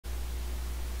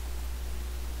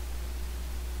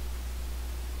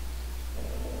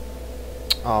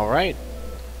Alright.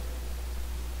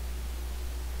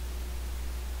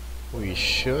 We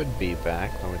should be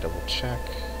back. Let me double check.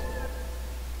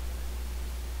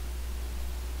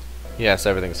 Yes,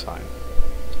 everything's fine.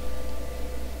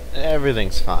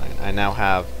 Everything's fine. I now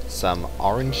have some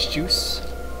orange juice.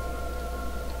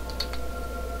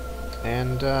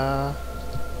 And, yeah.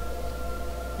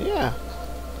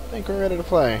 I think we're ready to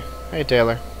play. Hey,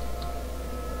 Taylor.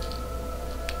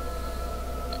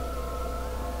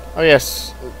 Oh,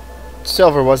 yes.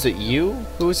 Silver, was it you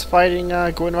who's fighting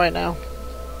Gwyn right now?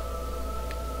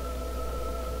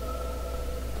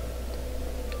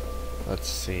 Let's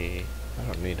see. I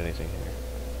don't need anything here.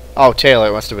 Oh, Taylor,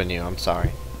 it must have been you. I'm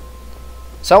sorry.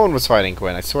 Someone was fighting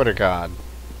Gwyn, I swear to God.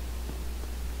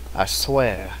 I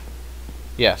swear.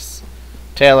 Yes.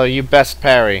 Taylor, you best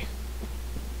parry.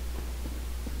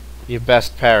 You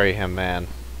best parry him, man.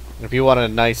 If you want a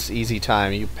nice, easy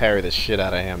time, you parry the shit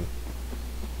out of him.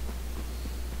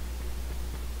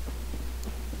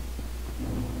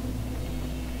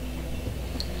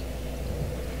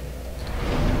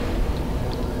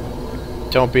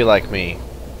 Don't be like me.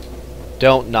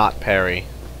 Don't not parry.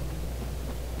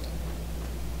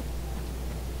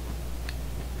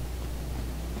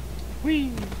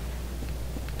 Whee!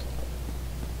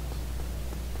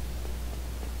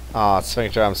 Aw,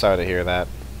 Sphincter, I'm sorry to hear that.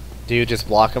 Do you just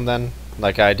block him then?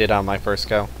 Like I did on my first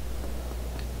go?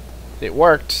 It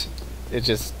worked. It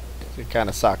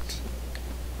kinda sucked.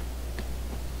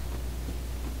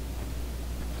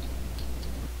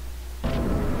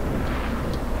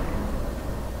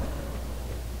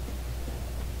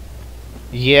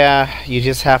 Yeah, you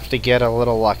just have to get a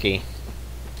little lucky.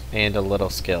 And a little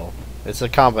skill. It's a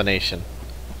combination.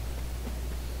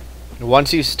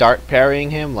 Once you start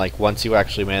parrying him, like once you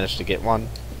actually manage to get one,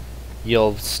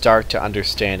 you'll start to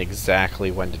understand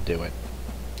exactly when to do it.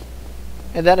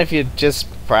 And then if you just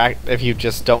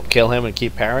don't kill him and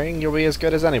keep parrying, you'll be as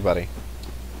good as anybody.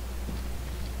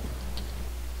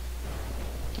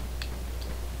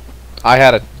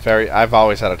 I've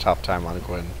always had a tough time on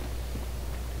Gwyn.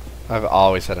 I've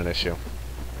always had an issue.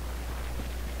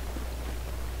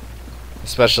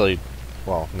 Especially,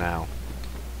 well, now.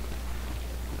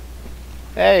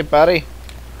 Hey, buddy.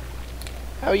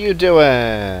 How you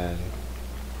doing?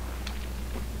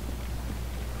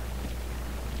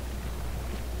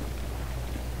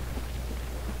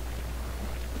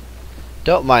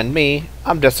 Don't mind me.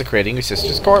 I'm desecrating your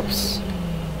sister's corpse.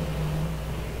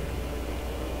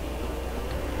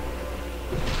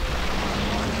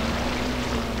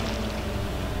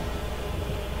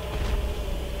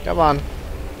 Come on.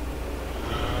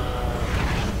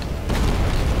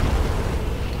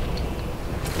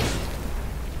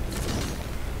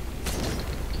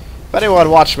 If anyone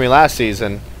watched me last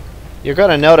season, you're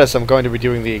gonna notice I'm going to be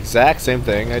doing the exact same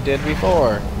thing I did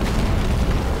before.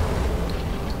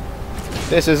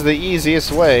 This is the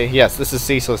easiest way. Yes, this is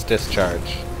ceaseless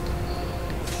discharge.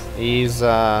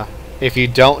 If you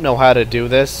don't know how to do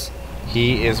this,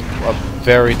 he is a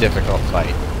very difficult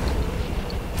fight.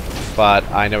 But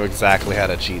I know exactly how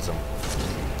to cheese him.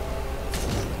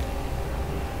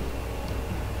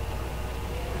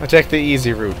 I take the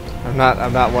easy route. I'm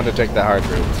not one to take the hard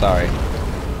route. Sorry.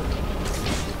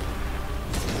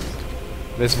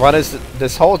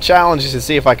 This whole challenge is to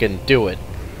see if I can do it,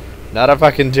 not if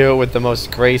I can do it with the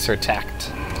most grace or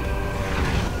tact.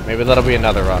 Maybe that'll be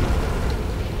another run.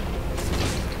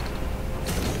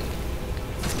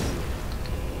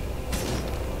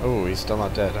 Oh, he's still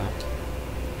not dead, huh?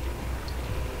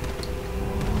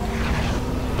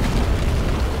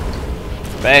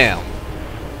 Bam!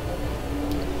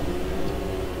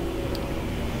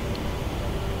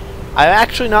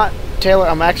 Taylor,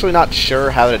 I'm actually not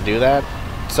sure how to do that.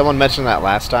 Someone mentioned that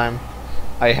last time.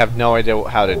 I have no idea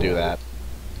how to do that.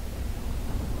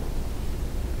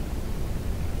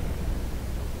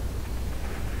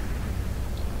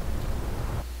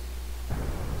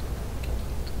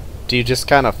 Do you just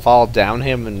kind of fall down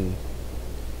him and...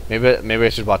 Maybe I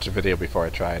should watch a video before I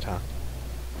try it, huh?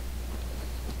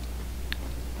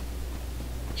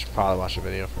 I should probably watch a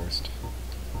video first.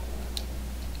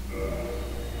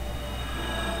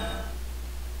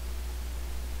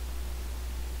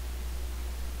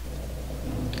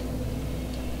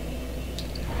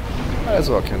 Might as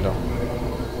well kindle.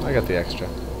 I got the extra.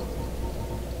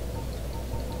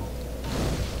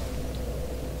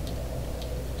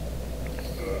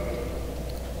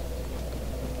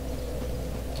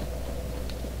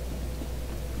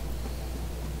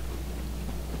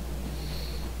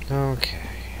 Okay.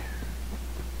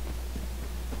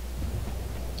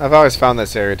 I've always found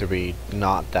this area to be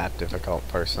not that difficult,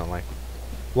 personally.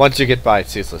 Once you get by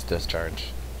ceaseless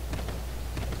discharge.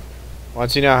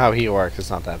 Once you know how he works, it's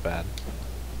not that bad.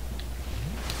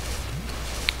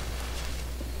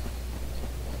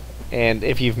 And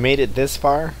if you've made it this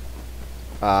far,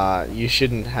 you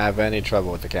shouldn't have any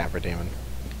trouble with the Capra Demon.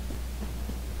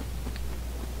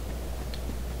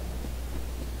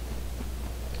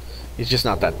 He's just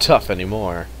not that tough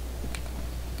anymore.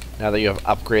 Now that you have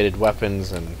upgraded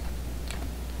weapons and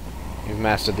you've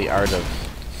mastered the art of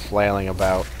flailing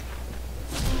about.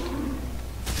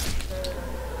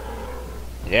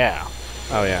 Yeah.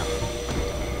 Oh yeah.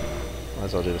 Might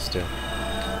as well do this too.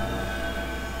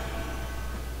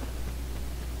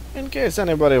 In case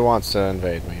anybody wants to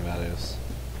invade me, that is.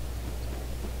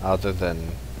 Other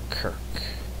than Kirk.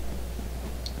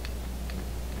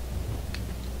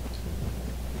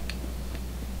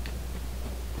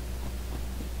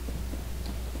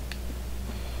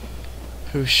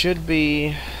 Who should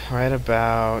be right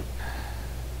about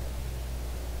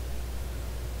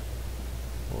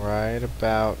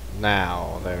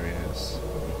now. There he is.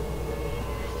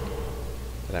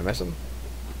 Did I miss him?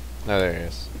 No, there he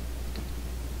is.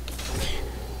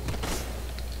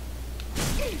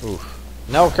 Oof.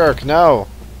 No, Kirk, no!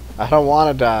 I don't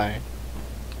want to die.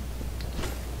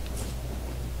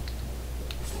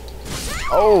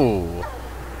 Oh!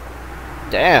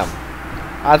 Damn.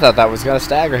 I thought that was going to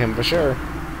stagger him for sure.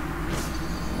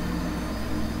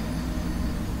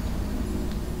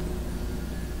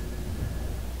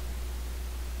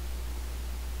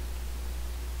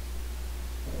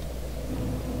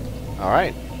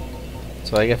 Alright.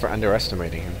 That's what I get for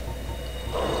underestimating him.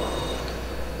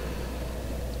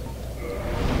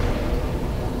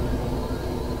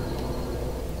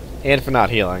 And for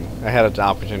not healing. I had an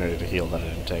opportunity to heal that I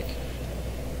didn't take.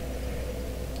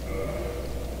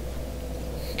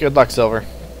 Good luck, Silver.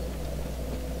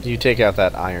 You take out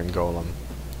that iron golem.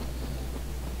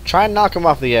 Try and knock him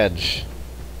off the edge.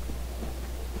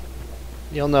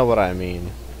 You'll know what I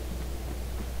mean.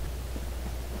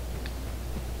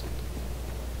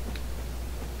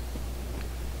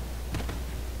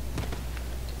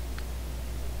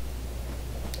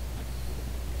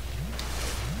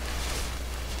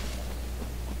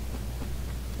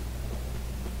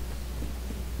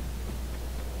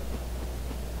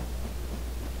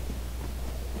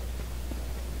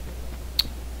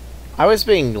 I was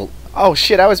being... Oh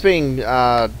shit, I was being,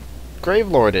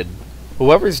 Gravelorded.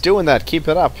 Whoever's doing that, keep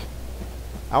it up.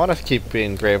 I want to keep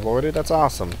being Gravelorded, that's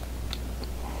awesome.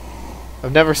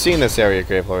 I've never seen this area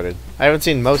Gravelorded. I haven't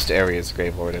seen most areas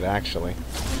Gravelorded, actually.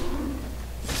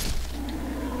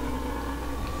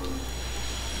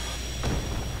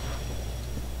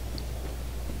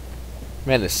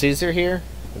 Man, is Caesar here?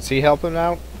 Is he helping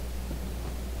out?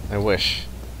 I wish.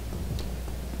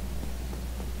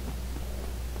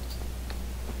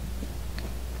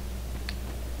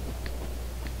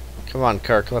 Come on,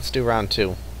 Kirk, let's do round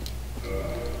 2.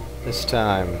 This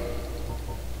time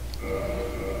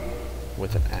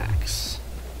with an axe.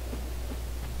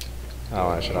 Oh,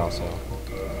 I should also,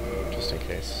 just in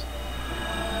case.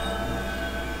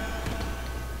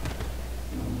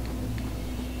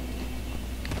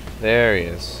 There he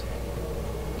is.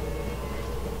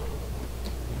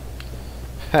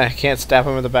 I can't stab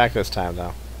him in the back this time,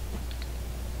 though.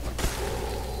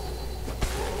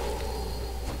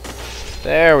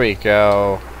 There we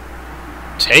go.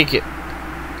 Take it.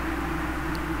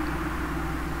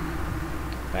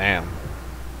 Bam.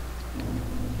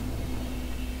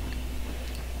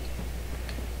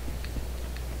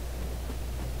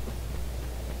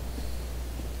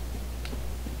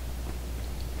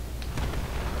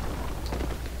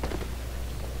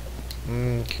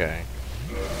 Okay.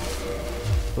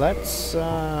 Let's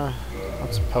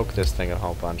poke this thing a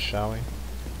whole bunch, shall we?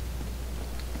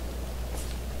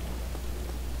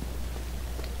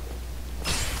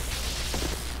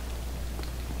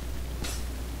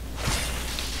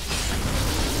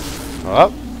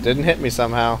 Oh, didn't hit me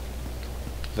somehow.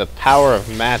 The power of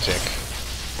magic.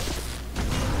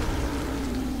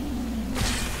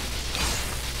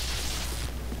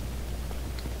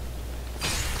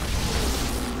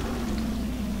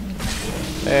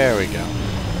 There we go.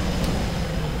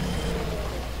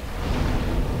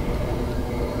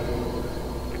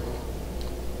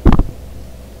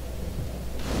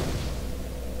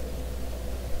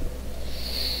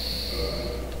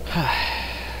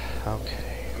 Okay.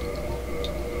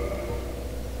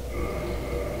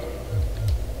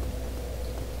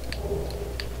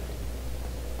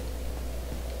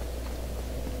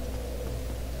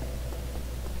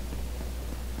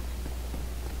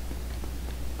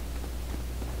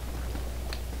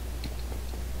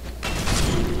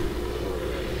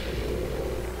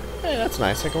 Hey, that's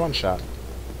nice. Like a one-shot.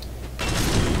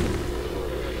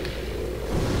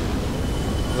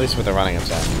 At least with a running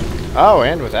attack. Oh,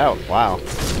 and without. Wow.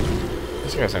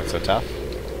 These guys aren't so tough.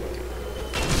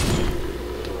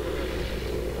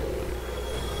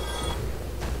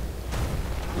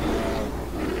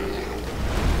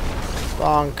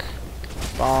 Bonk.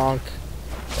 Bonk.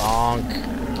 Bonk.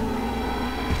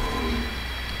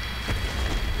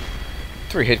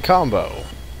 3-hit combo.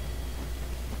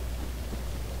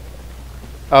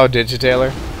 Oh, did you, Taylor?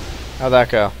 How'd that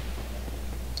go?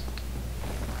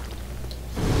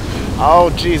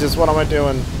 Oh, Jesus, what am I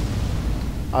doing?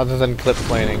 Other than clip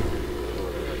planing.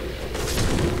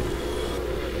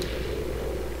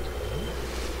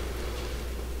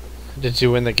 Did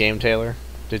you win the game, Taylor?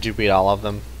 Did you beat all of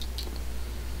them?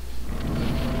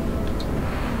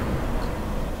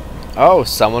 Oh,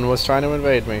 someone was trying to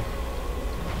invade me.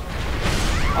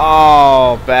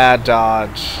 Oh, bad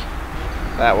dodge.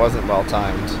 That wasn't well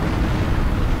timed.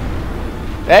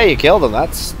 Hey, you killed him.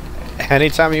 That's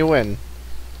anytime you win.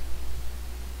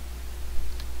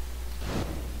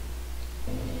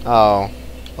 Oh.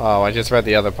 Oh, I just read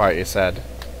the other part you said.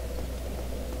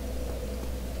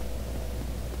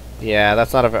 Yeah,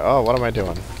 that's not a very... Oh, what am I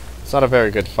doing? It's not a very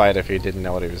good fight if he didn't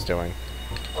know what he was doing.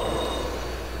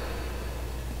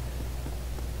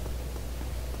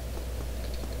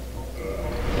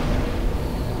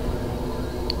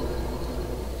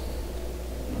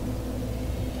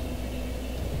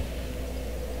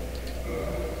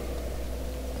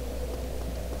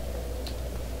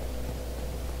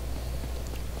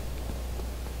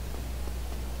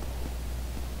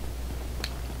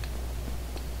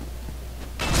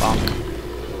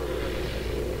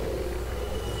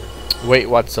 Wait,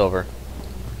 what, Silver?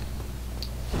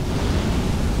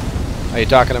 Are you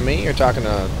talking to me or talking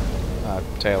to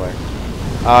Taylor?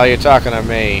 Oh, you're talking to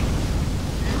me.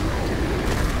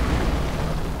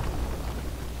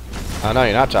 Oh, no,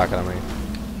 you're not talking to me.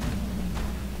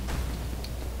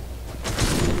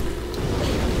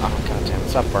 Oh, goddamn,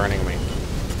 stop burning me.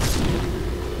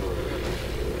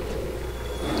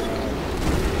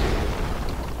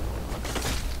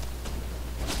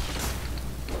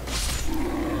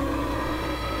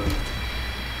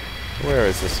 Where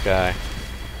is this guy?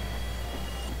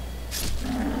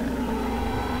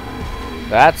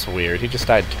 That's weird. He just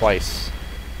died twice.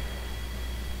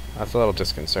 That's a little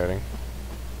disconcerting.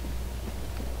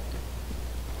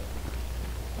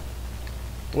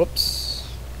 Whoops.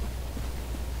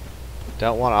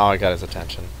 Don't want... Oh, I got his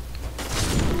attention.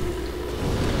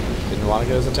 Didn't want to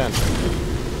get his attention.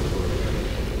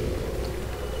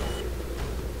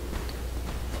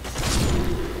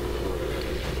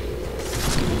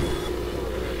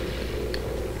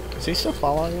 Is he still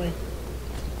following me?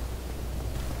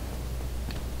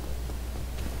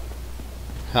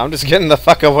 I'm just getting the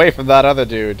fuck away from that other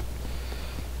dude.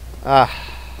 Ah.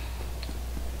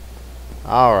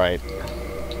 Alright.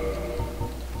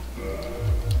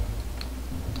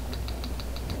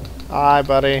 Hi,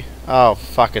 buddy. Oh,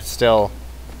 fuck, it's still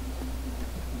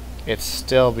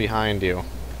behind you.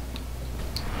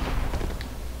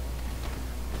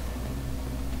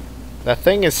 That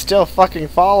thing is still fucking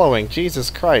following.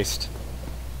 Jesus Christ.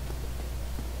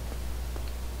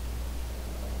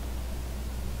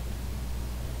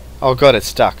 Oh good, it's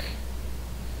stuck.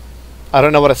 I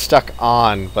don't know what it's stuck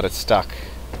on, but it's stuck.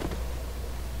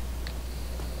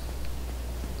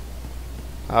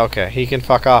 Okay, he can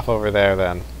fuck off over there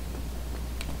then.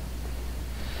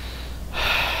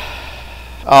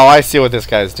 Oh, I see what this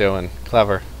guy's doing.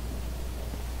 Clever.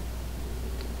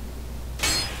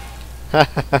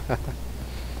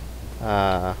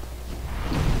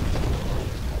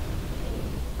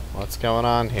 What's going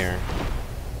on here?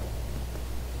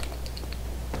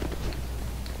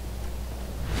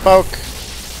 Poke!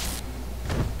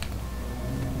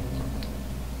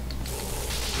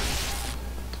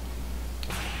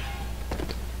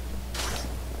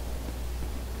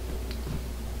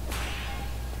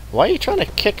 Why are you trying to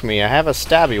kick me? I have a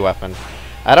stabby weapon.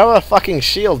 I don't have a fucking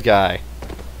shield guy.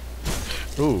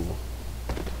 Ooh.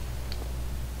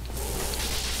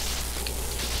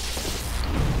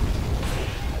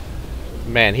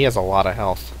 Man, he has a lot of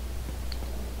health.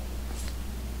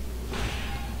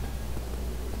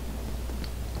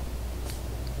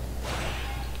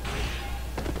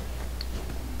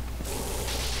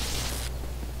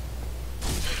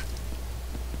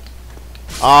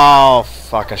 Oh,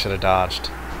 fuck, I should have dodged.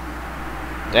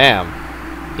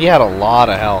 Damn. He had a lot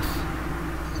of health.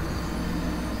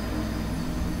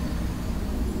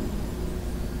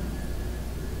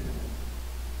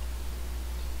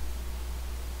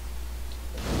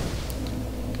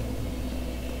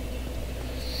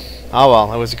 Oh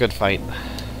well, it was a good fight.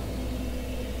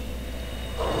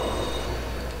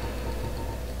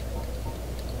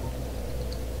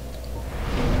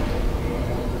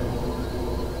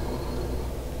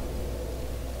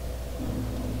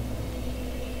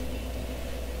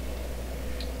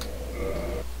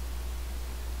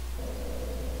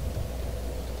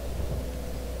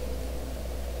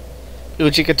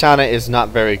 Uchi Katana is not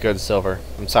very good silver.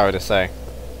 I'm sorry to say.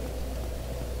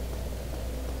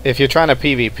 If you're trying to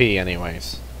PvP,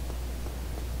 anyways.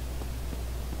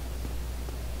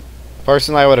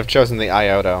 Personally, I would have chosen the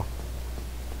Ioto.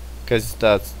 Because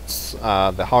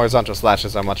the horizontal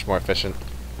slashes are much more efficient.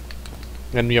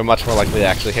 And you're much more likely to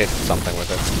actually hit something with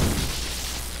it.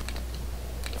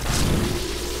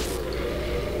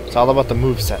 It's all about the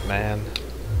moveset, man.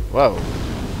 Whoa.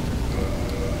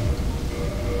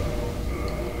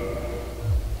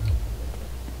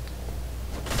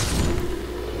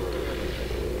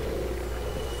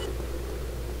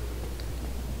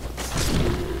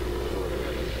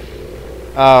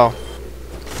 Oh.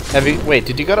 Wait,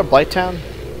 did you go to Blighttown?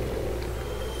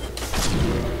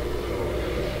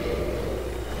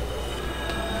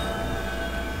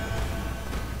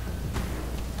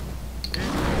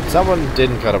 Someone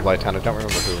didn't go to Blighttown, I don't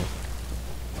remember who.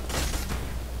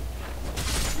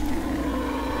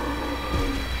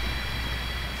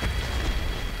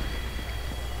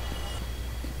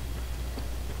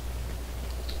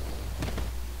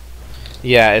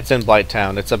 Yeah, it's in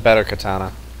Blighttown. It's a better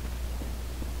katana.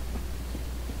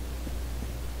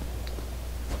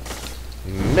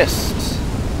 Missed.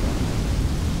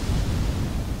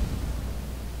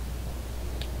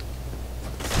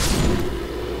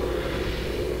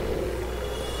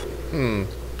 I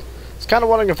was kind of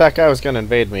wondering if that guy was going to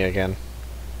invade me again.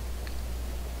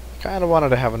 Kind of wanted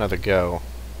to have another go.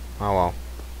 Oh well.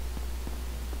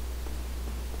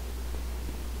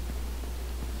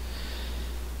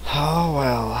 Oh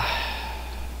well.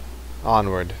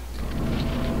 Onward.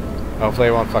 Hopefully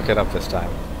I won't fuck it up this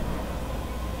time.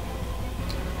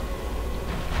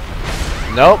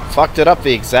 Nope, fucked it up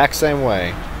the exact same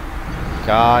way.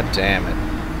 God damn it.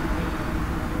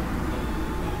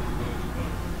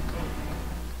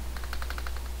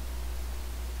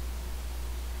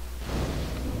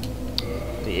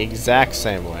 The exact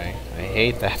same way. I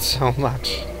hate that so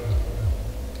much.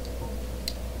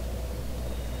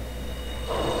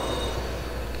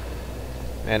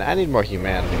 Man, I need more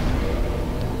humanity.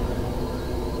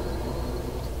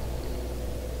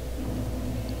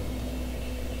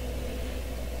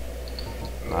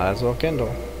 Might as well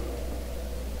kindle.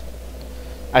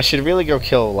 I should really go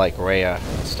kill, like, Rhea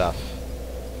and stuff.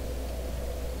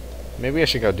 Maybe I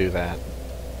should go do that.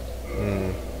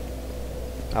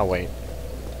 I'll wait.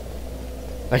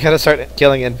 I gotta start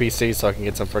killing NPCs so I can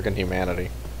get some frickin' humanity.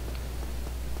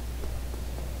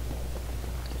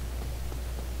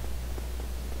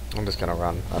 I'm just gonna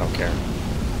run. I don't care.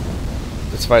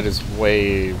 This fight is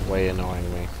way, way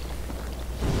annoying me.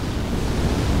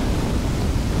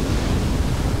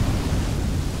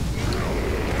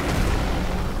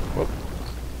 Whoop.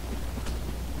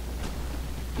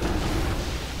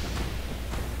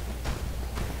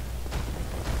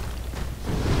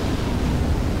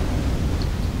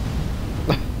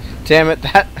 Damn it,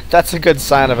 that's a good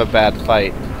sign of a bad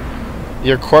fight.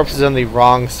 Your corpse is on the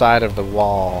wrong side of the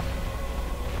wall.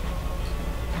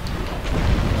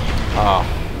 Oh.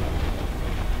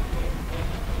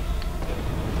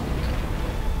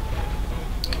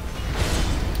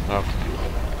 Okay.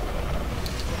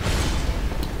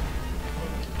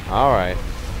 Alright.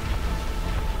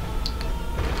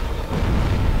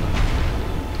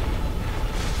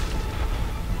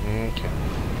 Okay.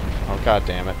 Oh, god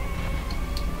damn it.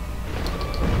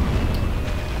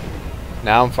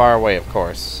 Now I'm far away, of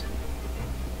course.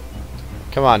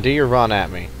 Come on, do your run at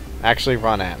me. Actually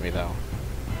run at me, though.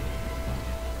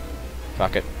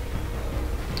 Fuck it.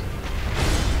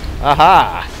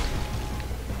 Aha!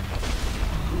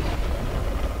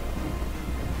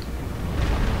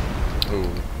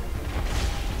 Ooh.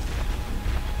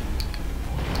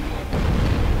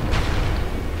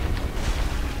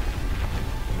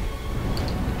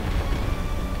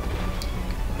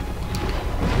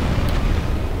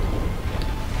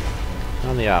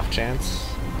 On the off chance.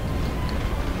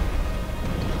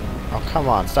 Oh, come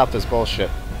on, stop this bullshit.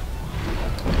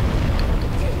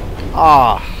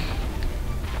 Ah.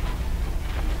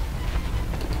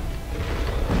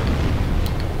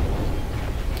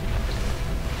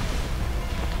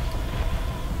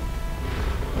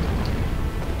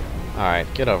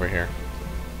 Alright, get over here.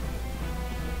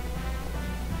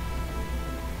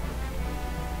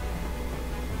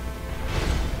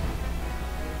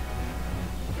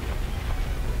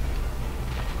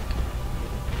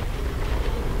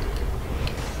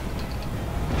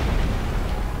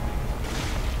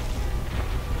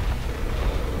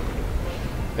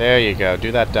 There you go.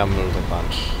 Do that dumb move a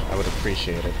bunch. I would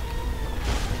appreciate it.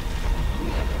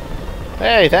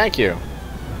 Hey, thank you.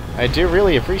 I do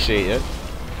really appreciate it.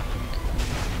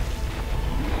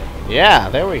 Yeah,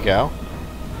 there we go.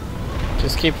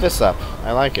 Just keep this up.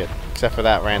 I like it. Except for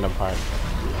that random part.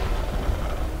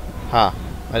 Huh.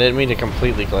 I didn't mean to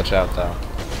completely glitch out, though.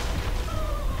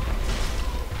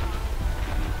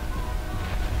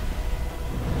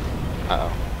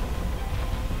 Uh-oh.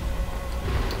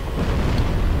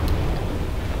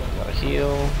 Gotta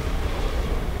heal.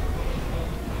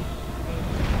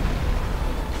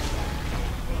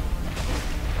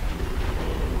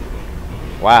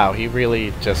 Wow, he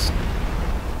really just...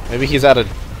 Maybe he's out of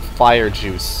fire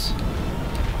juice.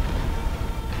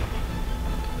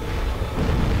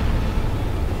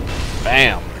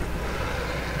 Bam!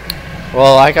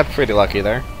 Well, I got pretty lucky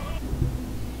there.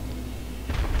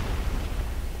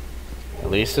 At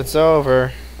least it's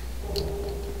over.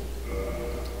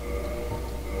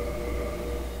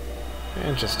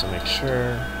 And just to make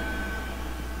sure...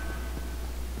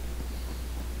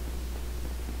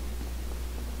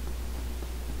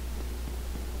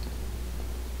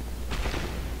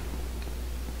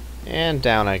 And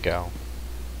down I go.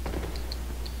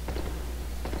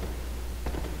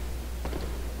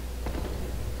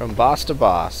 From boss to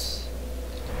boss.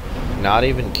 Not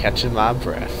even catching my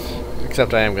breath.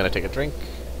 Except I am going to take a drink.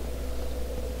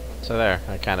 So there,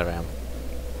 I kind of am.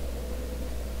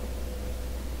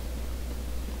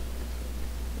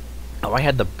 Oh, I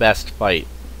had the best fight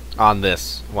on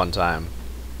this one time.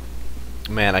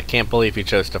 Man, I can't believe he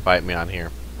chose to fight me on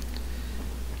here.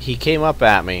 He came up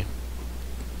at me.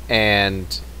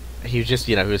 And he just,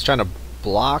 you know, he was trying to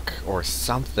block or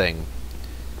something.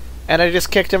 And I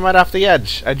just kicked him right off the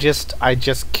edge. I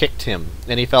just kicked him,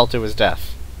 and he fell to his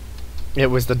death. It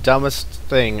was the dumbest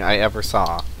thing I ever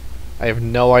saw. I have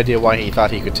no idea why he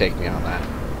thought he could take me on that.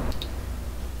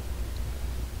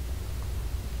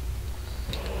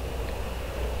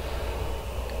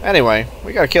 Anyway,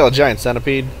 we gotta kill a giant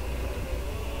centipede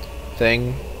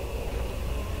thing.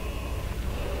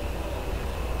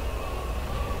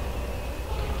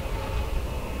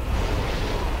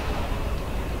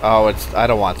 Oh, I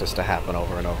don't want this to happen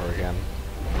over and over again.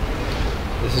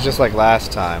 This is just like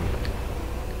last time.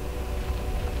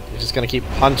 He's just gonna keep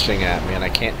punching at me and I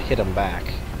can't hit him back.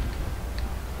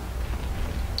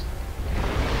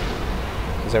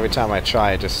 Because every time I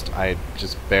try, I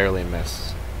just barely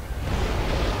miss.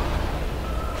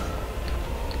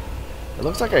 It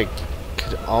looks like I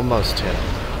could almost hit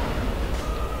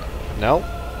him. Nope.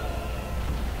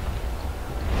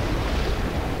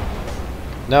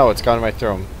 No, it's gone right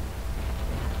through him.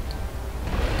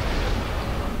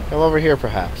 Come over here,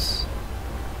 perhaps.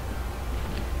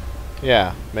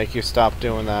 Yeah, make you stop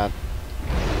doing that.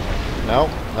 Nope,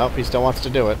 nope, he still wants to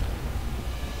do it.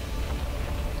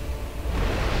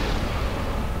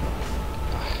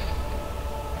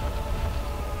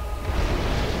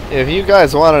 If you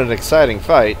guys wanted an exciting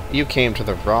fight, you came to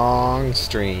the wrong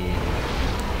stream.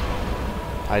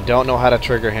 I don't know how to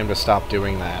trigger him to stop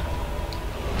doing that.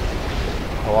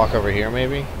 I'll walk over here,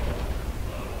 maybe?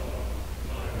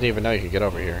 Didn't even know you could get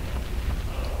over here.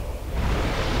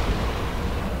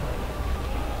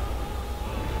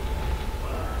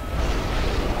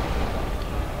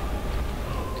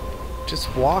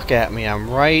 Just walk at me. I'm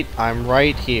right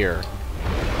here.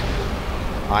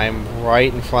 I'm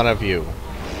right in front of you.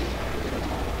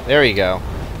 There you go.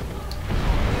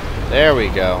 There we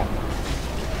go.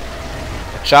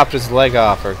 I chopped his leg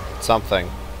off or something.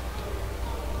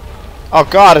 Oh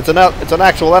god, it's an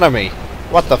actual enemy.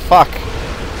 What the fuck?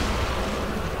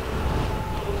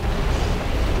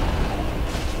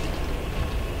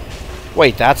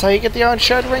 Wait, that's how you get the orange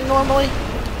shard ring normally?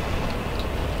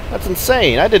 That's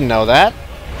insane. I didn't know that.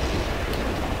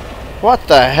 What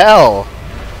the hell?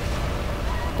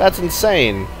 That's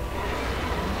insane.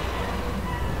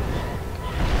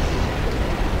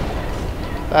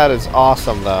 That is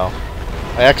awesome, though.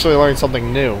 I actually learned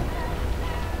something new.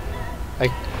 I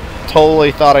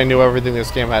totally thought I knew everything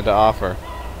this game had to offer.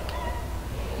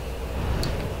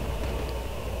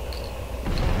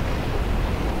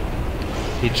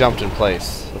 He jumped in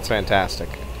place. That's fantastic.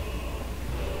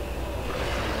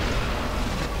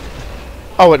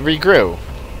 Oh, it regrew.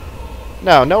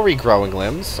 No, no regrowing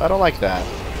limbs. I don't like that.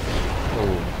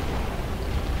 Ooh.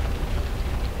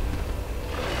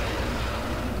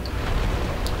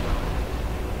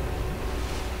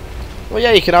 Well,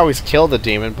 yeah, you can always kill the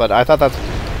demon, but I thought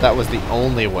that was the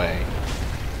only way.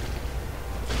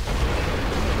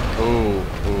 Ooh,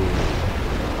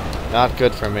 ooh. Not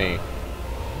good for me.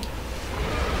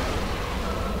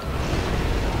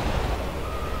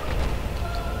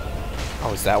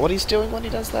 Oh, is that what he's doing when he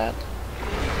does that?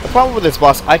 The problem with this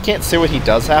boss, I can't see what he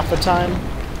does half the time.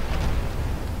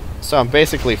 So I'm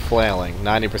basically flailing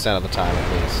 90% of the time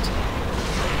at least.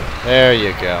 There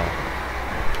you go.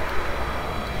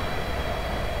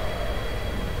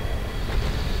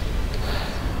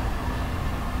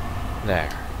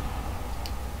 There.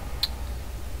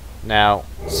 Now,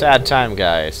 sad time,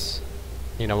 guys.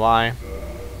 You know why?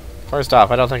 First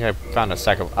off, I don't think I found a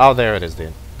second. Oh, there it is,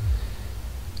 dude.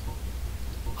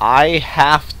 I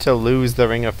have to lose the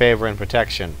Ring of Favor and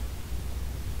Protection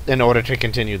in order to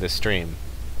continue this stream.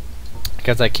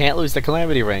 Because I can't lose the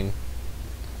Calamity Ring.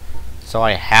 So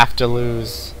I have to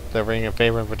lose the Ring of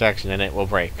Favor and Protection and it will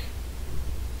break.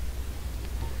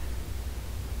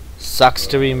 Sucks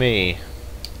to be me.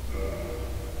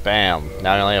 Bam.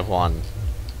 Now I only have one.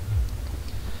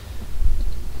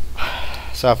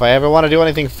 So if I ever want to do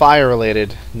anything fire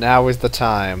related, now is the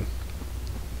time.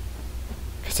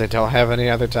 Because I don't have any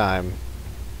other time.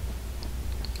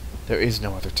 There is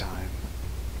no other time.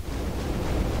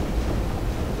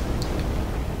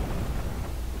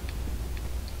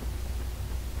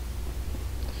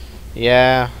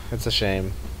 Yeah, it's a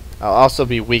shame. I'll also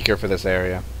be weaker for this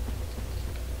area.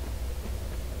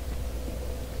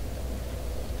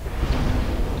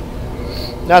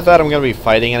 Not that I'm going to be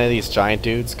fighting any of these giant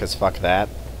dudes, because fuck that.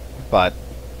 But,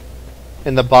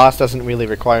 and the boss doesn't really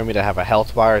require me to have a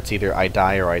health bar. It's either I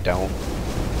die or I don't.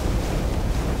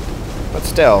 But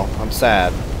still, I'm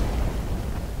sad.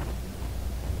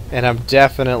 And I'm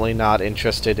definitely not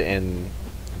interested in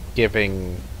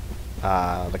giving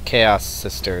the Chaos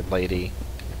Sister lady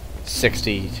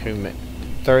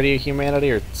 30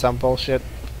 humanity or some bullshit.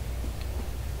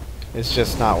 It's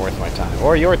just not worth my time.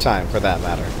 Or your time, for that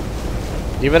matter.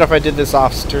 Even if I did this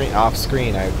off screen,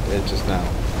 I'd just know.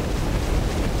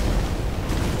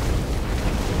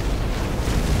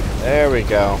 There we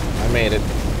go. I made it.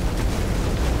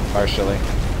 Partially.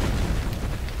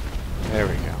 There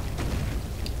we go.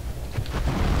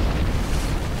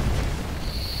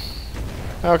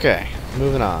 Okay,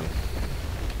 moving on.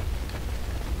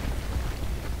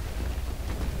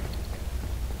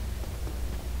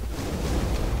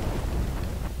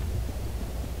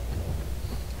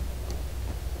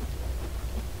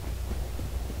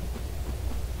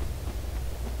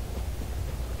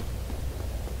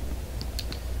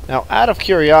 Now, out of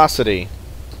curiosity,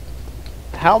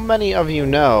 how many of you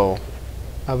know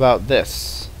about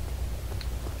this?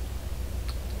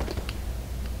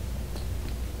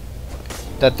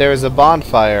 That there is a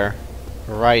bonfire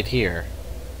right here.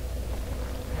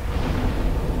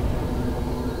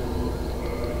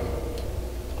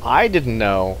 I didn't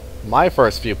know my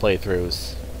first few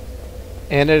playthroughs.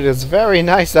 And it is very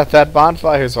nice that that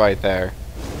bonfire's right there.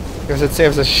 Because it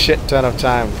saves a shit ton of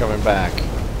time coming back.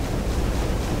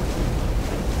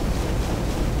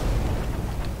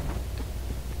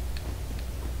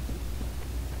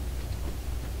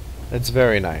 It's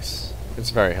very nice.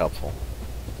 It's very helpful.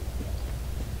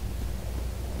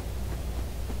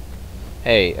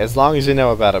 Hey, as long as you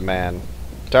know about it, man.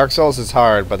 Dark Souls is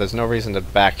hard, but there's no reason to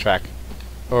backtrack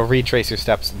or retrace your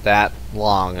steps that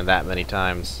long and that many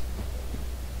times.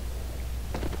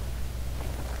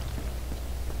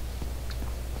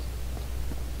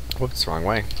 Whoops, wrong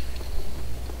way.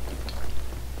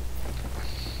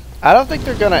 I don't think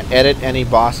they're gonna edit any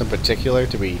boss in particular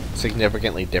to be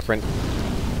significantly different.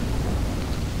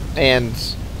 And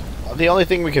the only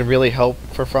thing we can really hope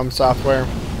for From Software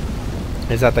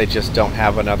is that they just don't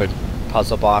have another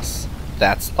puzzle boss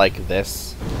that's like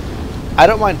this. I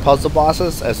don't mind puzzle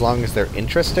bosses as long as they're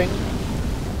interesting.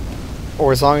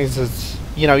 Or as long as it's,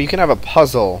 you know, you can have a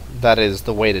puzzle that is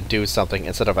the way to do something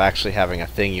instead of actually having a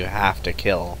thing you have to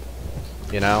kill.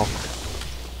 You know?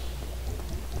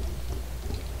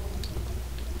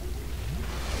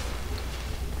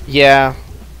 Yeah.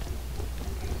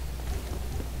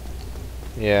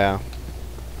 Yeah.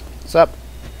 What's up?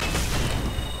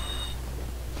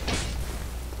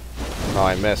 Oh,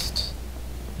 I missed.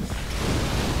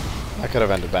 That could have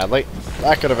ended badly.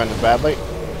 That could have ended badly.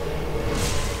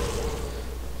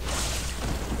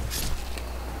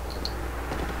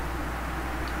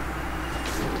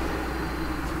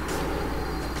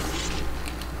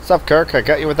 What's up, Kirk? I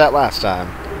got you with that last time.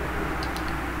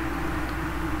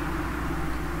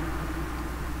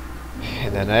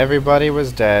 And then everybody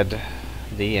was dead.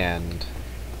 The end.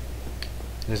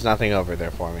 There's nothing over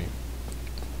there for me.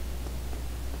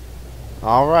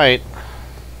 Alright.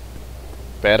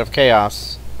 Bed of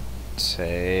Chaos.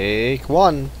 Take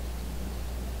one.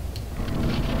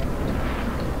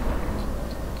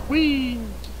 Whee!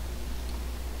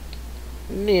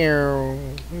 Near.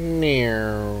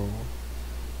 Near.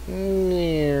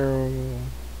 Near.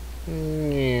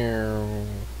 Near.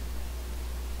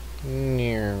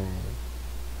 Near.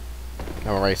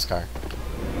 I'm a race car.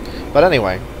 But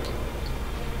anyway,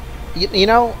 you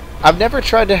know, I've never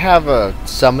tried to have a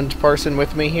summoned person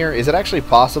with me here. Is it actually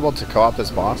possible to co-op this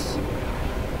boss?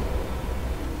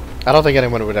 I don't think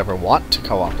anyone would ever want to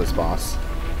co-op this boss.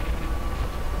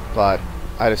 But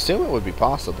I'd assume it would be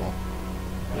possible.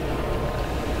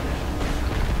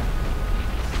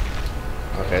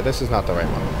 Okay, this is not the right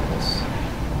one for this.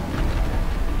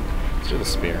 Let's do the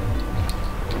spear.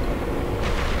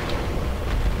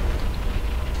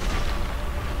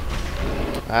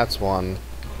 That's one.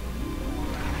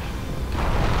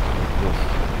 Oof.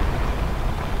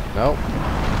 Nope.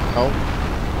 Nope.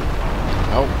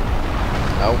 Nope.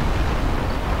 Nope.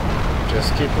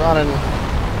 Just keep running.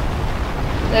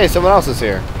 Hey, someone else is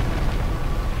here.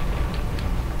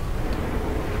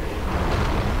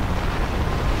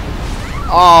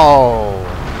 Oh!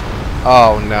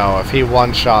 Oh no, if he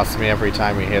one-shots me every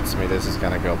time he hits me, this is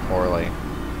gonna go poorly.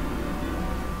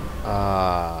 Do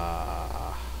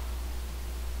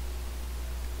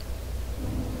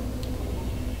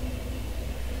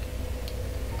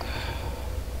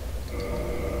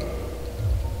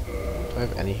I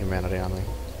have any humanity on me?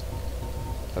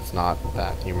 That's not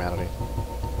that humanity.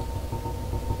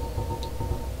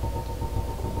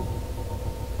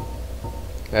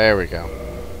 There we go.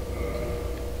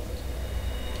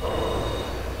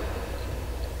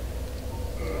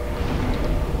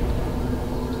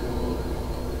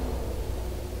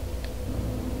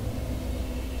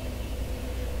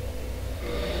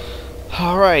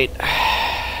 Alright.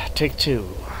 Take two.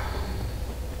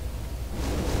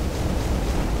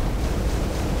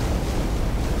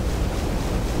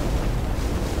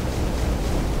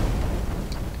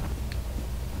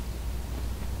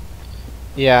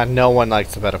 Yeah, no one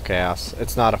likes the Bed of Chaos.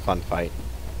 It's not a fun fight.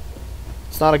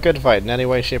 It's not a good fight in any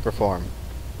way, shape, or form.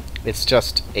 It's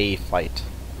just a fight.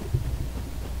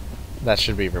 That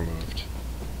should be removed.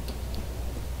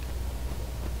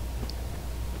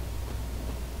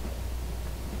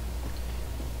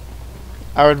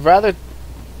 I would rather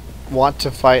want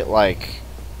to fight, like,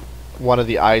 one of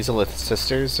the Izalith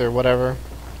sisters or whatever.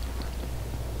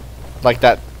 Like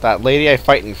that lady I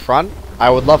fight in front. I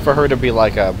would love for her to be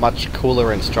like a much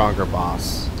cooler and stronger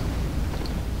boss.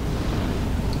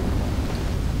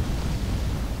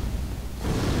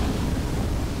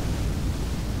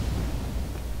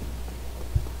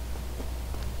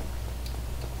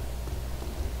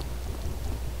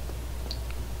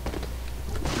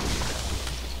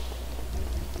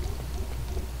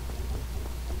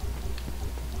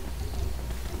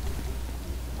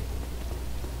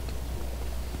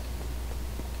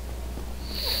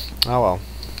 Oh well.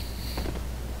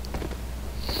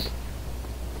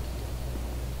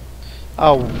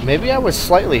 Oh, maybe I was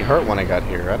slightly hurt when I got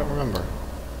here. I don't remember.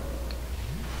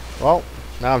 Well,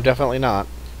 now I'm definitely not.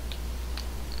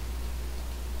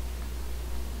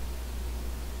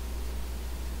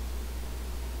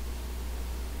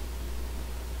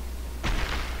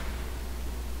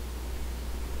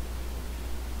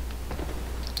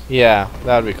 Yeah,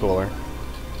 that would be cooler.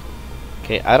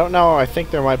 Okay, I don't know. I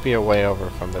think there might be a way over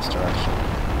from this direction.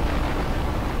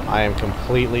 I am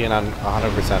completely and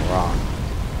 100% wrong.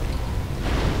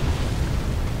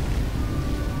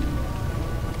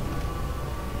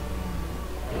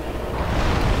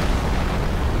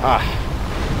 Ah.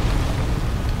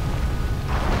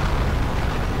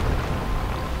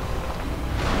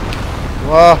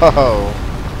 Whoa.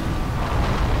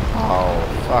 Oh,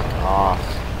 fuck off.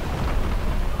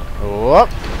 Whoop.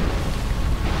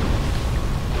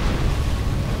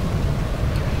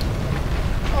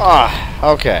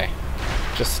 Ah, okay.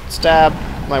 Just stab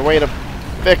my way to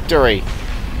victory.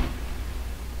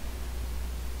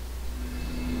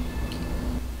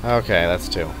 Okay, that's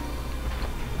two.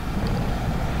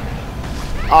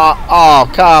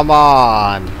 Oh, come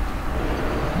on!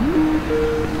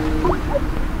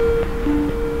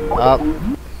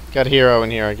 Oh, got Hero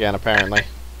in here again, apparently.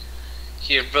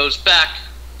 Hero's back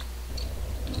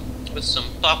with some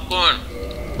popcorn.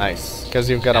 Nice. Because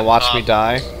you're gonna watch me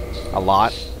die a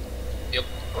lot. Yep.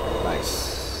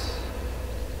 Nice.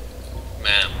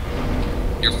 Man,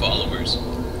 your followers.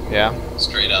 Yeah.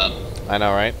 Straight up. I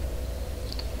know, right?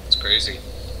 It's crazy.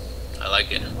 I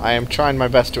like it. I am trying my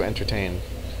best to entertain.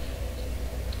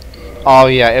 Oh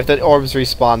yeah, if the orbs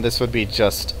respawn, this would be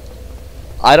just...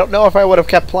 I don't know if I would have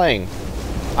kept playing.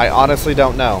 I honestly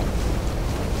don't know.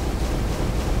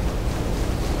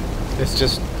 It's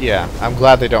just, yeah, I'm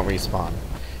glad they don't respawn.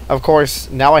 Of course,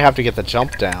 now I have to get the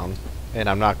jump down, and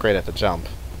I'm not great at the jump.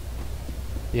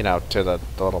 You know, to the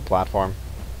little platform.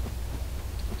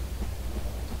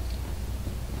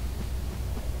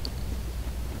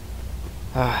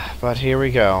 But here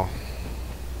we go.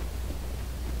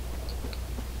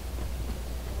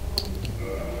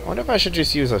 I wonder if I should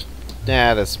just use a...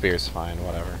 Nah, the spear's fine,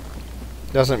 whatever.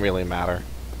 Doesn't really matter.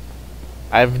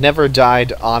 I've never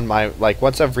died on my... Like,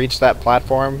 once I've reached that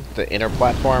platform, the inner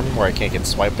platform, where I can't get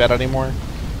swiped at anymore,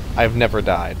 I've never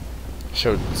died.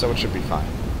 So it should be fine.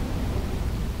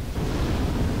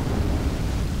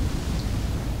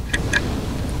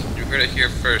 You heard it here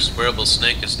first. Wearable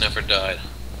snake has never died.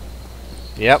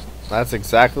 Yep, that's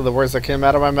exactly the words that came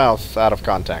out of my mouth, out of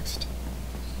context.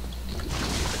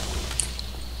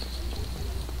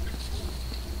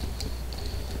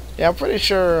 Yeah, I'm pretty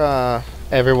sure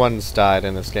everyone's died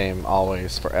in this game,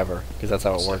 always, forever, because that's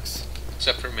how it works.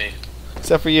 Except for me.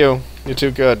 Except for you. You're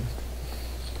too good.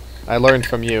 I learned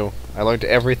from you. I learned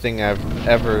everything I've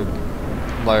ever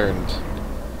learned.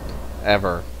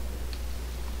 Ever.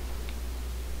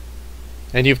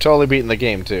 And you've totally beaten the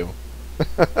game, too.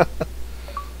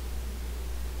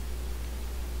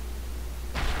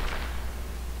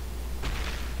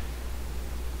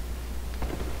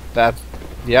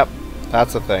 Yep,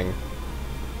 that's the thing.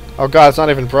 Oh god, it's not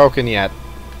even broken yet.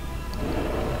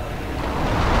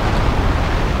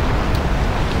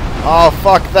 Oh,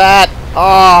 fuck that!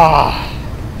 Ah!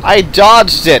 Oh, I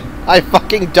dodged it! I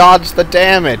fucking dodged the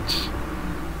damage!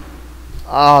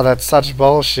 Oh, that's such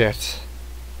bullshit.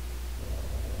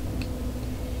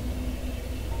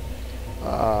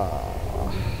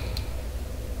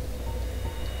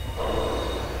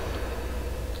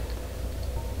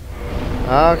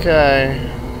 Okay.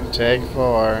 Take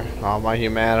 4. All my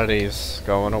humanity's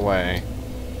going away.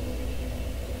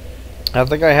 I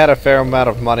think I had a fair amount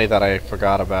of money that I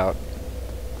forgot about.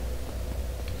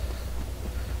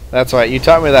 That's right, you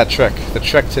taught me that trick. The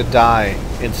trick to die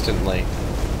instantly.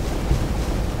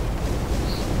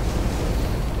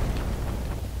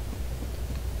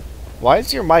 Why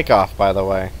is your mic off, by the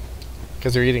way?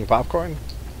 Because you're eating popcorn?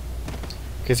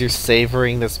 Because you're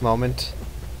savoring this moment?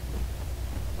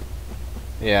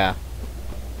 Yeah.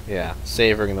 Yeah,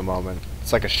 savoring the moment.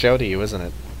 It's like a show to you, isn't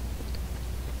it?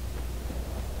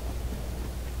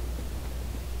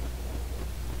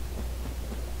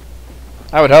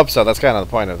 I would hope so. That's kind of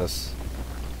the point of this.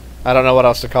 I don't know what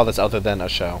else to call this other than a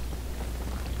show.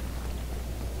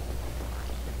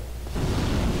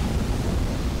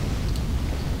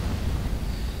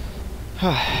 You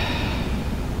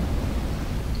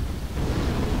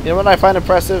know what I find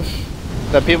impressive?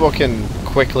 That people can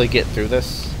quickly get through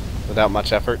this without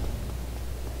much effort.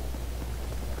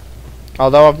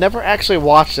 Although I've never actually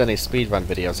watched any speedrun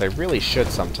videos. I really should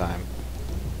sometime.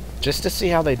 Just to see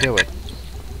how they do it.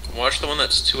 Watch the one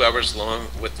that's 2 hours long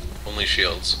with only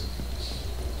shields.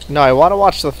 No, I want to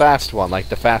watch the fast one, like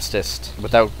the fastest,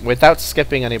 without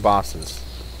skipping any bosses.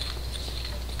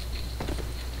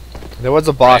 There was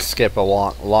a boss skip a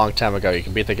long time ago. You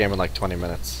can beat the game in like 20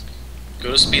 minutes.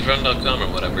 Go to speedrun.com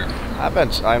or whatever.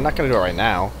 I'm not going to do it right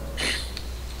now.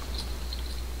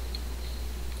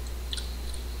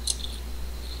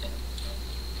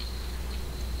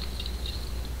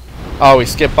 Oh, we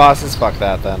skip bosses? Fuck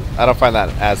that then. I don't find that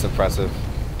as impressive.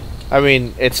 I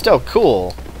mean, it's still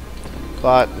cool,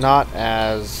 but not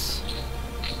as...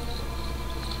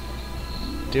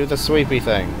 Do the sweepy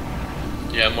thing.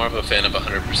 Yeah, I'm more of a fan of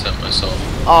 100% myself.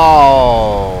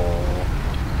 Oh.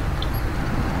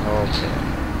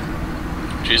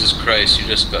 Okay. Jesus Christ, you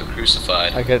just got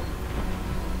crucified. I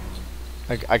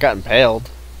got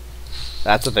impaled.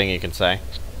 That's a thing you can say.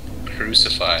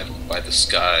 Crucified by the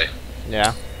sky.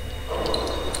 Yeah.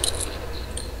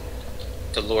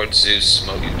 The Lord Zeus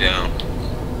smote you down.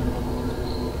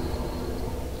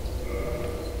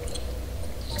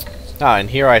 Ah,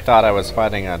 and here I thought I was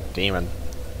fighting a demon.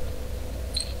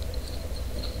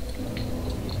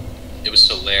 It was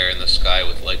Solaire in the sky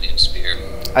with lightning spear.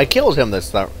 I killed him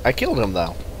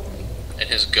though. And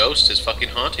his ghost is fucking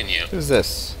haunting you. Who's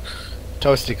this?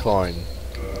 Toasty Cloyne.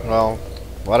 Well,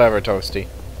 whatever, Toasty.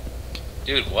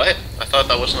 Dude, what? I thought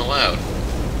that wasn't allowed.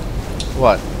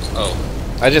 What? Oh.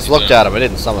 I just looked at him, I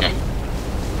didn't summon him.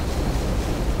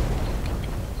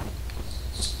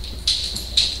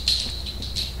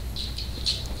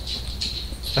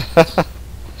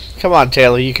 Come on,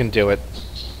 Taylor, you can do it.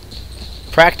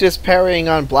 Practice parrying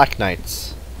on Black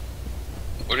Knights.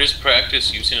 Or just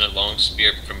practice using a long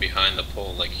spear from behind the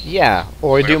pole, like... Yeah,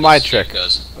 or do my trick.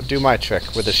 Do my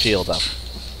trick with the shield up.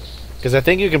 Because I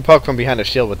think you can poke from behind a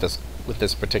shield with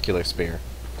this particular spear.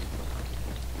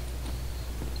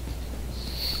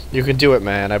 You can do it,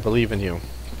 man. I believe in you.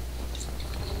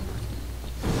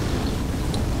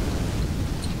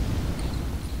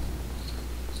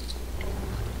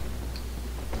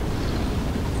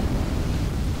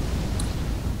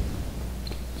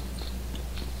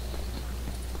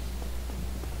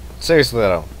 Seriously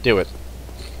though, do it.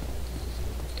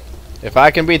 If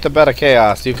I can beat the Beta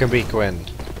Chaos, you can beat Gwyn.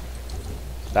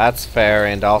 That's fair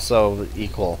and also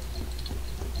equal.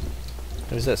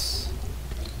 Who's this?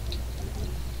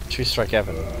 True Strike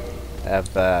Evan.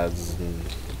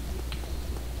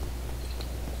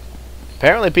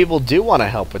 Apparently people do want to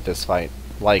help with this fight.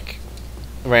 Like,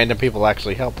 random people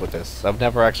actually help with this. I've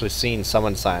never actually seen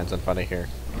summon signs in front of here.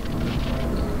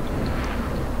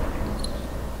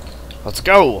 Let's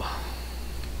go!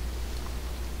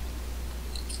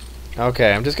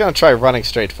 Okay, I'm just gonna try running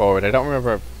straight forward. I don't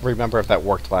remember if that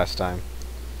worked last time.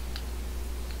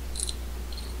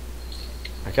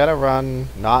 I gotta run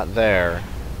not there.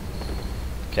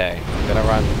 Okay, I'm gonna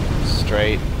run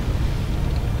straight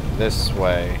this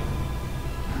way.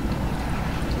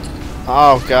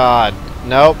 Oh god.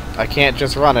 Nope, I can't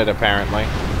just run it apparently.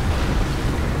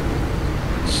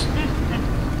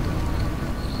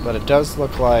 But it does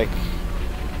look like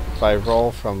if I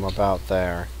roll from about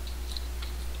there.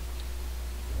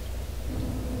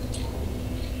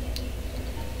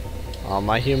 Oh,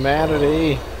 my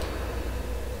humanity!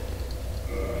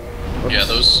 Whoops. Yeah,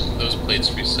 those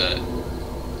plates reset,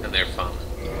 and they're fun.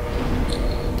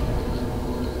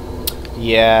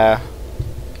 Yeah.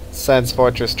 Sense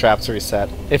Fortress traps reset.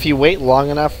 If you wait long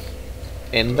enough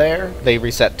in there, they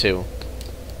reset too.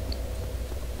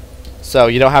 So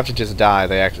you don't have to just die.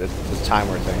 They actually, it's a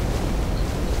timer thing.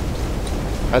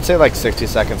 I'd say like 60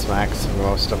 seconds max for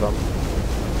most of them.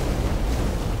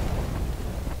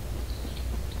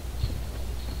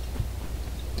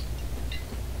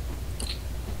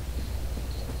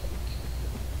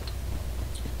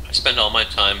 I spend all my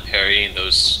time parrying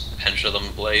those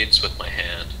pendulum blades with my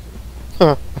hand.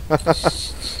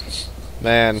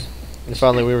 Man, if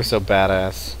only we were so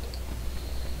badass.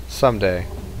 Someday.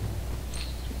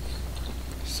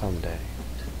 Someday.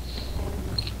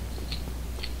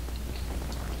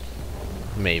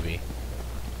 Maybe.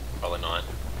 Probably not.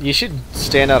 You should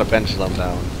stand out a pendulum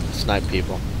though and snipe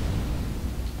people.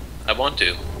 I want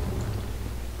to.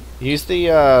 Use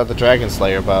the Dragon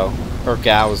Slayer bow. Or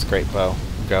Gao's great bow.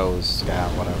 Goes, Gao,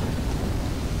 whatever.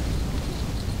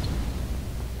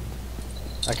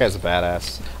 That guy's a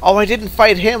badass. Oh, I didn't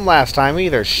fight him last time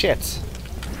either. Shit.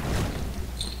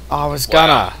 Oh, I was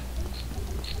gonna. Wow.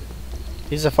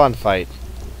 He's a fun fight.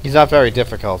 He's not very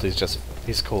difficult.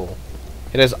 He's cool.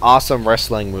 It has awesome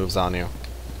wrestling moves on you.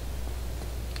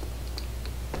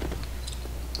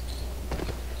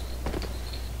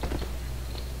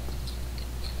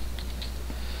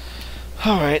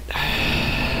 Alright.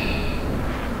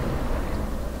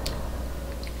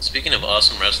 Speaking of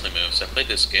awesome wrestling moves, I played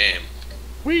this game.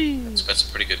 Whee! It's got some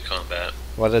pretty good combat.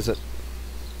 What is it?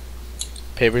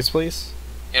 Papers, please?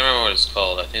 Can't remember what it's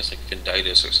called. I think it's like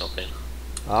Vinditus or something.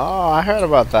 Oh, I heard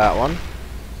about that one.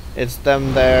 It's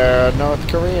them, they're North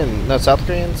Korean. No, South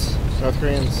Koreans? North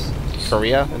Koreans?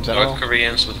 Korea in general? North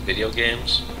Koreans with video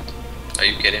games? Are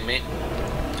you kidding me?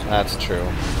 That's true.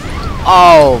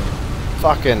 Oh!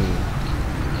 Fucking...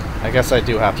 I guess I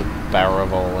do have to barrel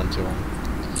roll into him.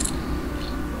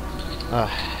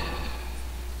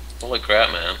 Holy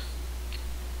crap, man.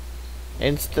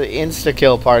 The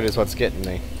insta-kill part is what's getting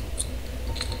me.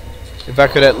 If I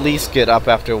could at least get up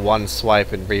after one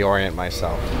swipe and reorient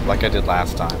myself, like I did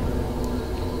last time.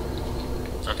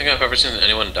 I don't think I've ever seen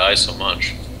anyone die so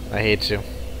much. I hate you.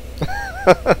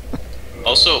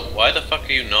 Also, why the fuck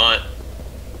are you not,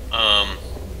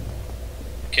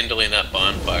 kindling that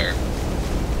bonfire?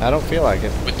 I don't feel like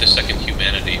it. With the second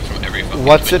humanity from every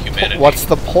fucking humanity. What's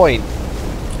the point?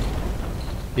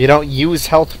 You don't use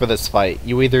health for this fight.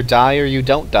 You either die or you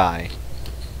don't die.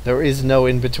 There is no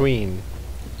in between.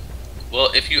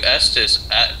 Well, if you Estus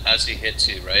as he hits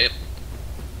you, right?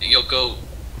 You'll go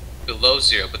below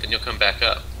 0, but then you'll come back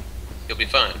up. You'll be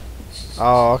fine.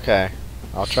 Oh, okay.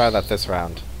 I'll try that this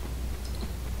round.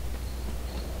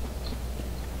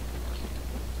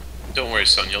 Don't worry,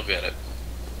 son, you'll get it.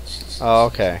 Oh,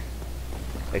 okay.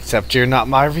 Except you're not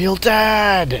my real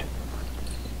dad!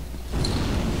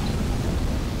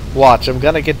 Watch, I'm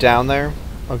gonna get down there.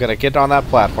 I'm gonna get on that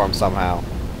platform somehow.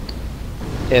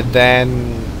 And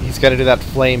then he's gonna do that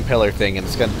flame pillar thing, and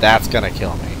that's gonna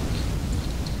kill me.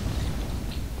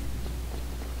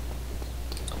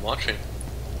 I'm watching.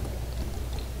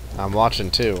 I'm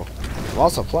watching too. I'm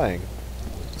also playing.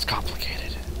 It's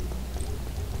complicated.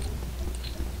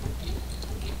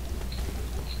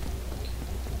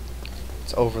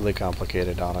 It's overly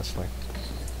complicated, honestly.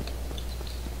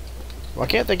 Why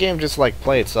can't the game just, like,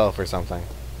 play itself or something?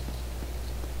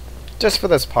 Just for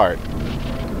this part.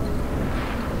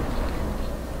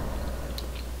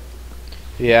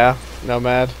 Yeah,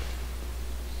 Nomad?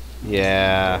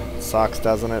 Yeah, sucks,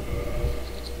 doesn't it?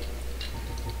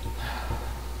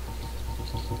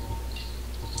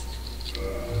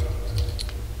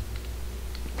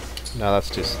 No,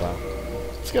 that's too slow.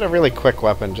 Let's get a really quick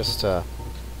weapon just to...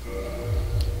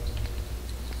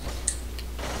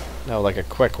 No, like a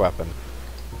quick weapon.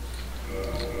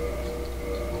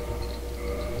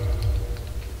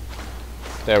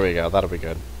 There we go, that'll be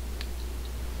good.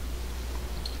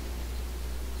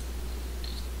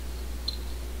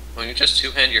 Why don't you just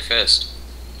two-hand your fist?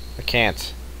 I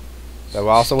can't. That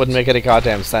also wouldn't make any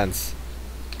goddamn sense.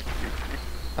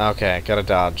 Okay, gotta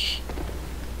dodge.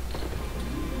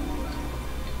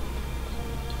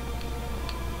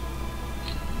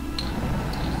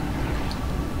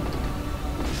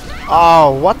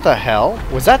 Oh, what the hell?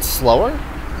 Was that slower?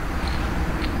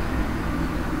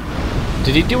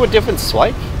 Did he do a different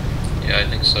swipe? Yeah, I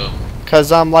think so.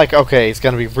 Cause I'm like, okay, he's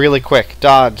gonna be really quick.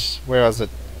 Dodge. Where was it?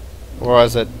 Where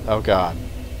was it? Oh god.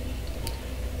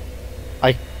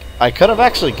 I could have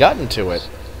actually gotten to it,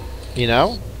 you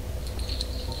know?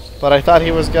 But I thought he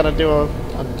was gonna do a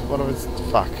one of his...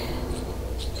 Fuck.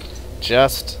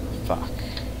 Just fuck.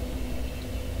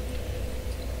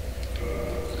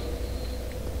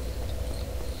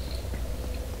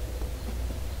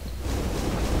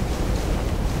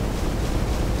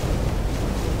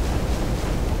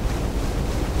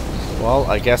 Well,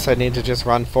 I guess I need to just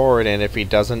run forward, and if he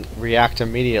doesn't react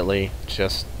immediately,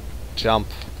 just jump.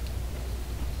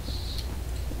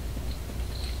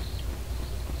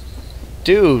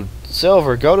 Dude,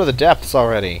 Silver, go to the depths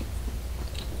already.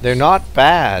 They're not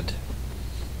bad.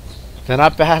 They're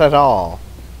not bad at all.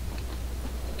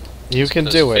 You can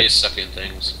do it. Face-sucking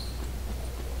things.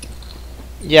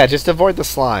 Yeah, just avoid the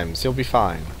slimes. You'll be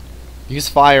fine. Use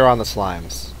fire on the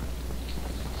slimes.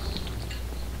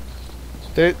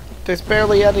 There's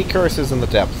barely any curses in the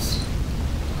depths.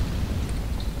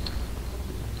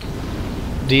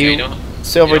 Do you,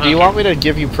 Silver, do you want me to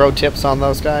give you pro tips on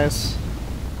those guys?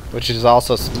 Which is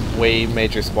also way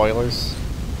major spoilers.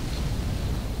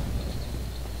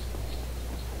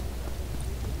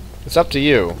 It's up to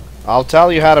you. I'll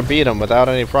tell you how to beat them without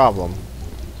any problem.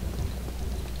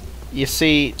 You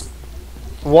see,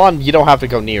 one, you don't have to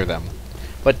go near them.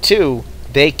 But two,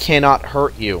 they cannot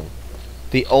hurt you.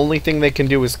 The only thing they can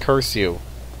do is curse you.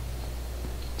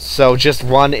 So just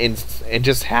run and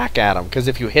just hack at them. Because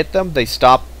if you hit them, they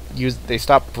stop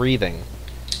breathing.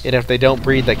 And if they don't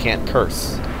breathe, they can't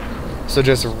curse. So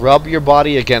just rub your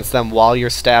body against them while you're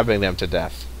stabbing them to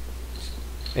death.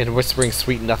 And whispering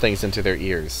sweet nothings into their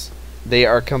ears. They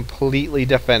are completely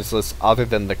defenseless other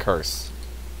than the curse.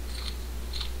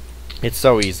 It's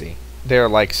so easy. They're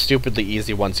like stupidly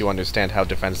easy once you understand how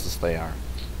defenseless they are.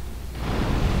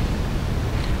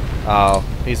 Oh,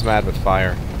 he's mad with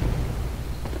fire.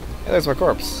 Hey, there's my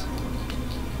corpse.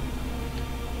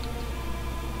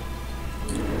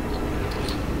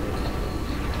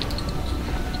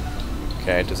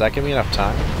 Okay, does that give me enough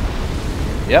time?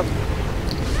 Yep.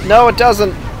 No, it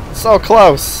doesn't! So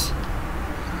close!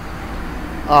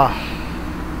 Ah.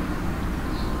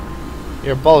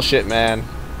 You're bullshit, man.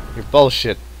 You're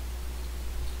bullshit.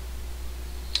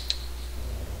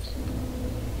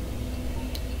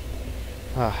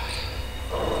 Ah.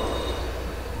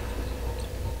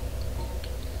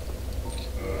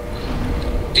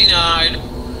 Denied!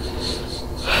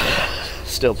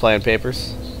 Still playing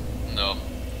papers? No.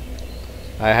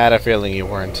 I had a feeling you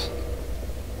weren't.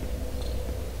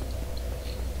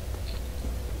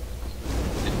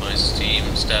 Did my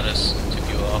Steam status took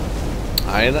you off?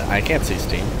 I can't see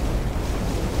Steam.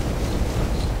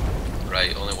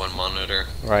 Right, only one monitor.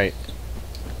 Right.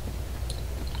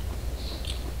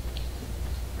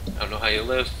 I don't know how you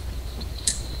live.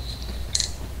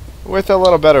 With a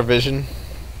little better vision.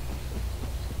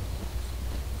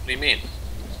 What do you mean?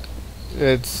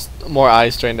 It's more eye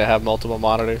strain to have multiple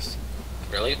monitors.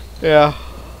 Really? Yeah.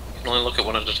 You can only look at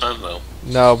one at a time, though.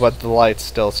 No, but the light's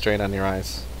still strain on your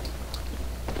eyes.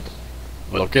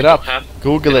 But Look it up.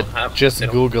 Google it. Just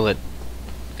Google it.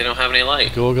 They don't have any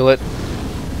light. Google it.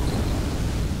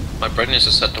 My brightness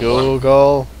is set to 1.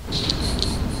 Google.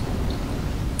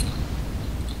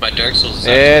 My Dark Souls is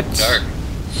actually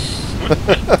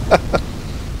dark.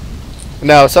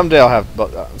 No, someday I'll have.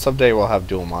 Someday we'll have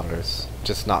dual monitors.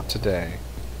 Just not today,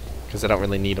 because I don't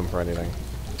really need them for anything.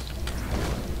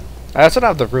 I also don't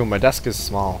have the room. My desk is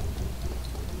small.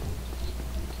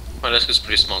 My desk is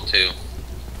pretty small too.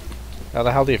 How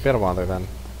the hell do you fit them on there then?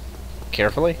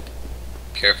 Carefully?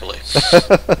 Carefully.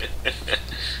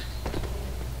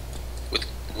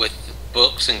 with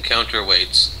books and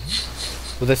counterweights.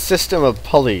 With a system of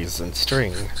pulleys and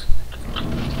string.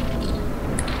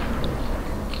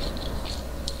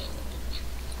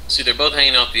 See, they're both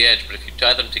hanging off the edge, but if you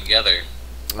tie them together,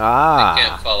 they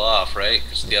can't fall off, right?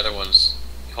 Because the other one's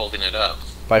holding it up.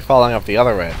 By falling off the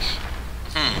other edge.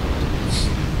 Hmm.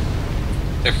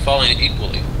 They're falling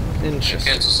equally. It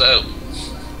Interesting. cancels out.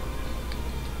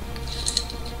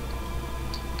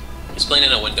 It's playing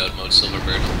in a windowed mode,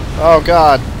 Silverbird. Oh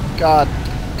god. God.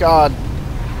 God.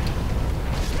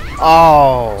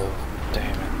 Oh.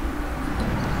 Damn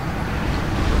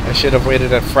it. I should have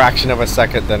waited a fraction of a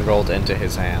second, then rolled into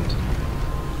his hand.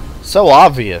 So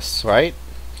obvious, right?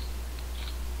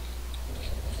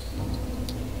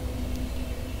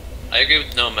 I agree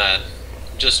with Nomad.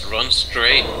 Just run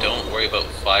straight, don't worry about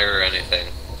fire or anything.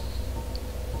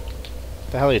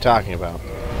 What the hell are you talking about?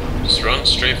 Just run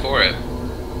straight for it.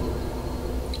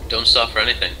 Don't stop for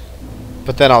anything.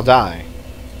 But then I'll die.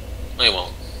 No, you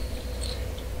won't.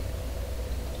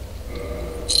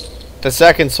 The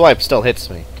second swipe still hits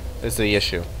me, is the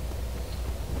issue.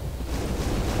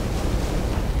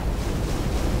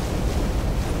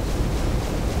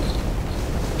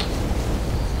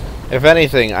 If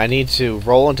anything, I need to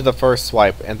roll into the first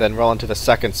swipe and then roll into the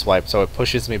second swipe so it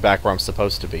pushes me back where I'm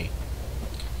supposed to be.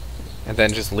 And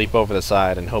then just leap over the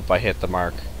side and hope I hit the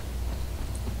mark.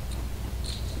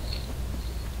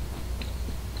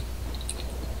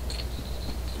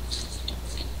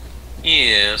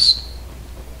 Yes.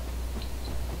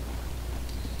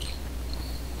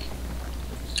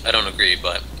 I don't agree,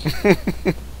 but...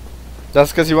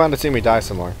 That's because you wanted to see me die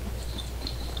some more.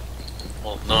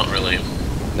 Well, not really.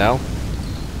 No?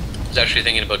 I was actually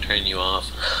thinking about turning you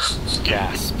off.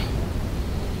 Gasp.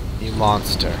 You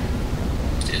monster.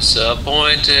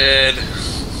 Disappointed.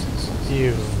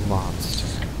 You monster.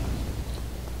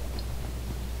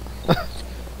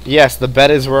 Yes, the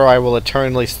bed is where I will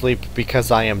eternally sleep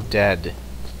because I am dead.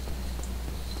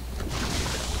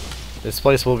 This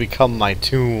place will become my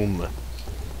tomb.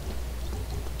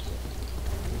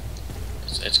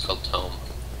 It's called Tome.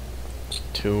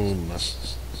 Tomb.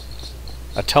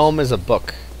 A tome is a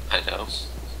book, I know.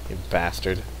 you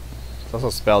bastard. It's also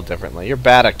spelled differently. You're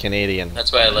bad at Canadian.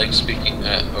 That's why I like speaking,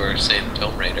 or saying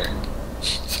Tomb Raider.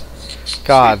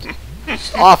 God.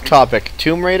 Off topic.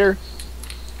 Tomb Raider?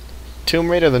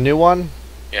 Tomb Raider, the new one?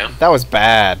 Yeah? That was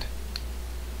bad.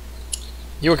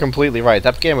 You were completely right.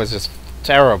 That game was just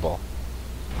terrible.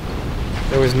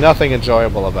 There was nothing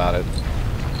enjoyable about it.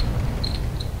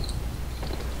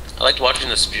 I liked watching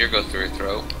the spear go through her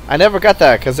throat. I never got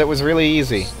that because it was really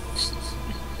easy.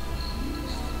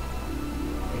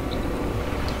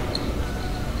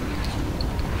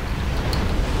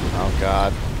 Oh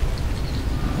god.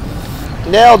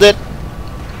 Nailed it!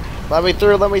 Let me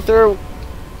through, let me through!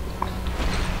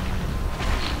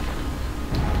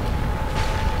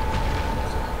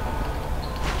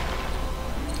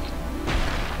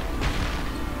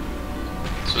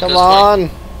 So at Come this on!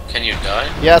 point, can you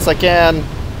die? Yes, I can!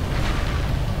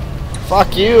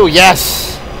 Fuck you!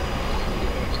 Yes!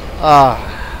 Ah.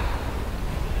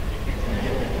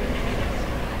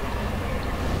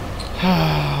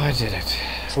 I did it.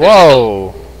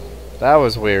 Whoa! That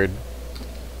was weird.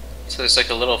 So there's like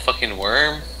a little fucking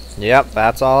worm? Yep,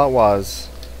 that's all it was.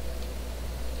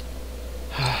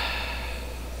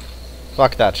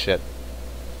 Fuck that shit.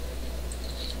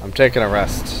 I'm taking a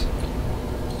rest.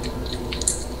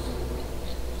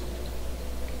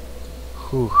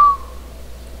 Whew.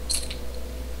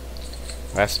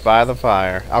 Rest by the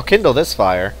fire. I'll kindle this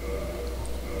fire.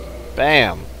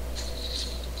 Bam.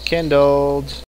 Kindled.